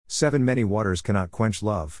7 Many waters cannot quench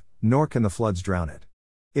love, nor can the floods drown it.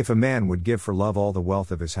 If a man would give for love all the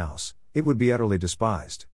wealth of his house, it would be utterly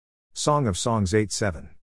despised. Song of Songs 8:7.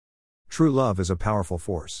 True love is a powerful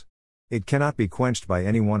force. It cannot be quenched by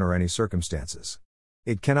anyone or any circumstances.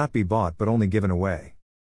 It cannot be bought but only given away.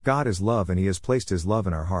 God is love and He has placed His love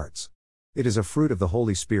in our hearts. It is a fruit of the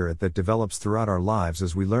Holy Spirit that develops throughout our lives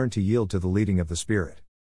as we learn to yield to the leading of the Spirit.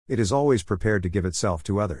 It is always prepared to give itself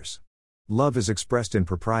to others. Love is expressed in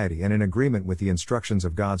propriety and in agreement with the instructions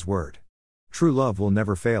of God's Word. True love will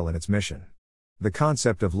never fail in its mission. The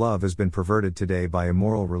concept of love has been perverted today by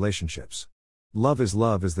immoral relationships. Love is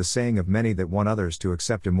the saying of many that want others to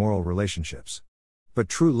accept immoral relationships. But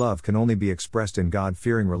true love can only be expressed in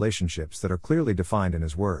God-fearing relationships that are clearly defined in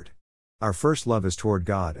His Word. Our first love is toward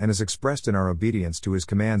God and is expressed in our obedience to His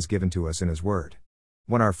commands given to us in His Word.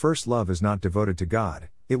 When our first love is not devoted to God,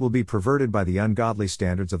 it will be perverted by the ungodly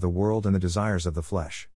standards of the world and the desires of the flesh.